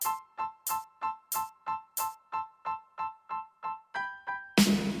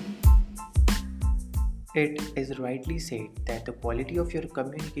It is rightly said that the quality of your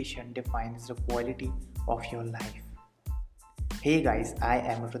communication defines the quality of your life. Hey guys, I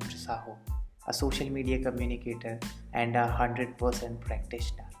am Rudra Sahu, a social media communicator and a 100%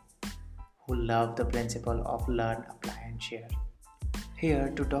 practitioner who love the principle of learn, apply, and share. Here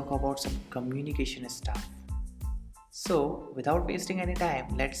to talk about some communication stuff. So, without wasting any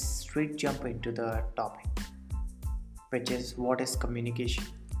time, let's straight jump into the topic, which is what is communication?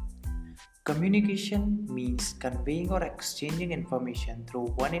 Communication means conveying or exchanging information through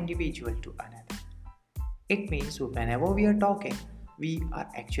one individual to another. It means whenever we are talking, we are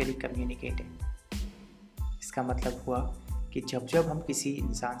actually communicating. इसका मतलब हुआ कि जब जब हम किसी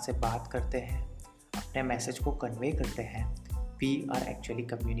इंसान से बात करते हैं, अपने मैसेज को कन्वे करते हैं, we are actually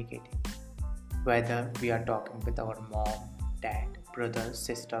communicating. Whether we are talking with our mom, dad, brother,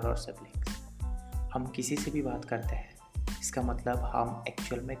 sister or siblings. हम किसी से भी बात करते हैं, इसका मतलब हम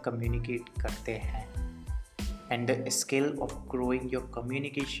एक्चुअल में कम्युनिकेट करते हैं. And the skill of growing your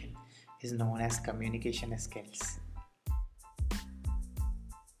communication is known as communication skills.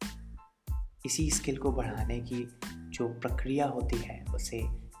 इसी स्किल को बढ़ाने की जो प्रक्रिया होती है उसे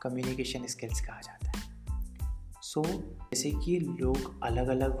कम्युनिकेशन स्किल्स कहा जाता है. सो जैसे कि लोग अलग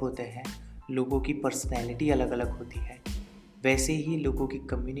अलग होते हैं, लोगों की पर्सनैलिटी अलग अलग होती है, वैसे ही लोगों की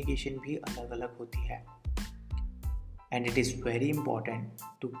कम्युनिकेशन भी अलग अलग होती है. And it is very important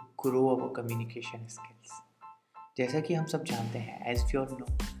to grow our communication skills. जैसा कि हम सब जानते हैं, as we all know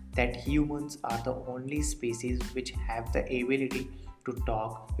that humans are the only species which have the ability to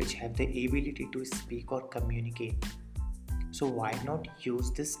talk, which have the ability to speak or communicate. So why not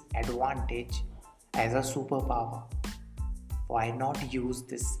use this advantage as a superpower? Why not use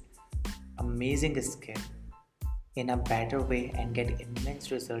this amazing skill in a better way and get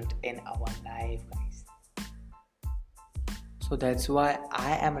immense result in our life, guys? So that's why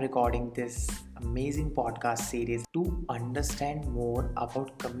I am recording this amazing podcast series to understand more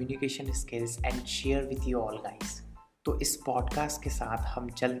about communication skills and share with you all, guys. तो इस podcast के साथ हम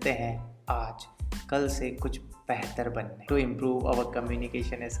चलते हैं आज कल से कुछ बेहतर बनने, to improve our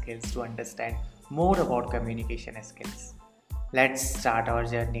communication skills, to understand more about communication skills. Let's start our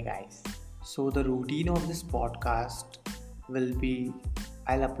journey, guys. So the routine of this podcast will be,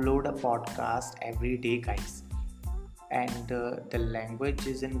 I'll upload a podcast every day, guys, and the language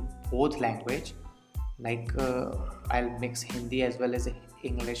is in both language, like I'll mix Hindi as well as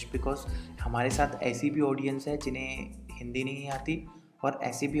English, because हमारे साथ ऐसी भी audience है जिन्हें हिंदी नहीं आती और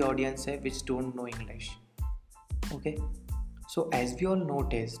ऐसी भी ऑडियंस है which don't know English. Okay, so as we all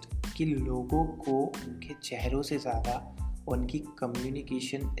noticed कि लोगों को उनके चेहरों से ज़्यादा उनकी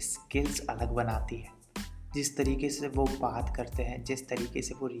कम्युनिकेशन स्किल्स अलग बनाती है. जिस तरीके से वो बात करते हैं, जिस तरीके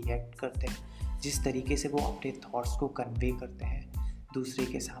से वो रिएक्ट करते हैं, जिस तरीके से वो अपने थॉट्स को कन्वे करते हैं दूसरे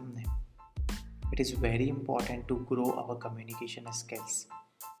के सामने. It is very important to grow our communication skills,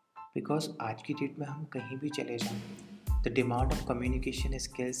 because आज की डेट में हम कहीं भी चले जाएं, the demand of communication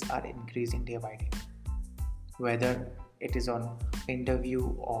skills are increasing day by day. Whether it is on interview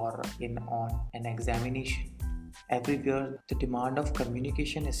or on an examination, everywhere the demand of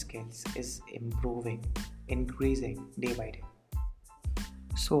communication skills is improving, increasing day by day.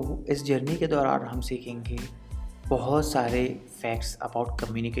 So इस journey के दौरान हम सीखेंगे बहुत सारे facts about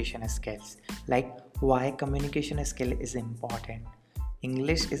communication skills, like why communication skill is important,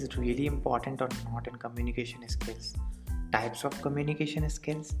 English is really important और not in communication skills, types of communication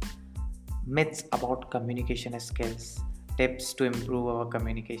skills, myths about communication skills, tips to improve our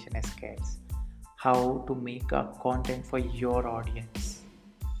communication skills, how to make a content for your audience,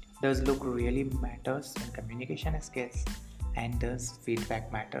 does look really matters in communication skills, and does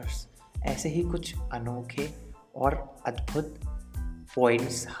feedback matters. ऐसे ही कुछ अनोखे और अद्भुत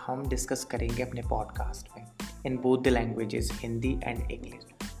points हम discuss करेंगे अपने podcast में in both the languages, Hindi and English.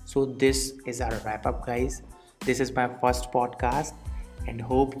 So this is our wrap up, guys. This is my first podcast and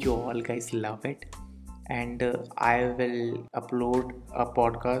hope you all guys love it, and I will upload a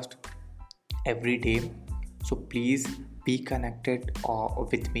podcast every day, so please be connected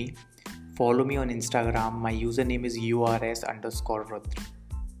with me. Follow me on Instagram. My username is urs_rudra,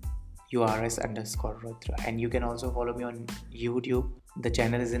 urs_rudra, and you can also follow me on YouTube. The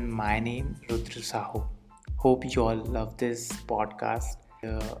channel is in my name, Rudra Sahu. Hope you all love this podcast.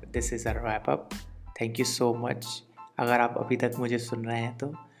 This is a wrap up. Thank you so much अगर आप अभी तक मुझे सुन रहे हैं तो.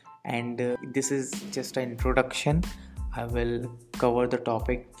 And this is just a introduction. I will cover the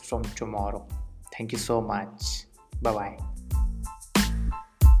topic from tomorrow. Thank you so much. Bye bye.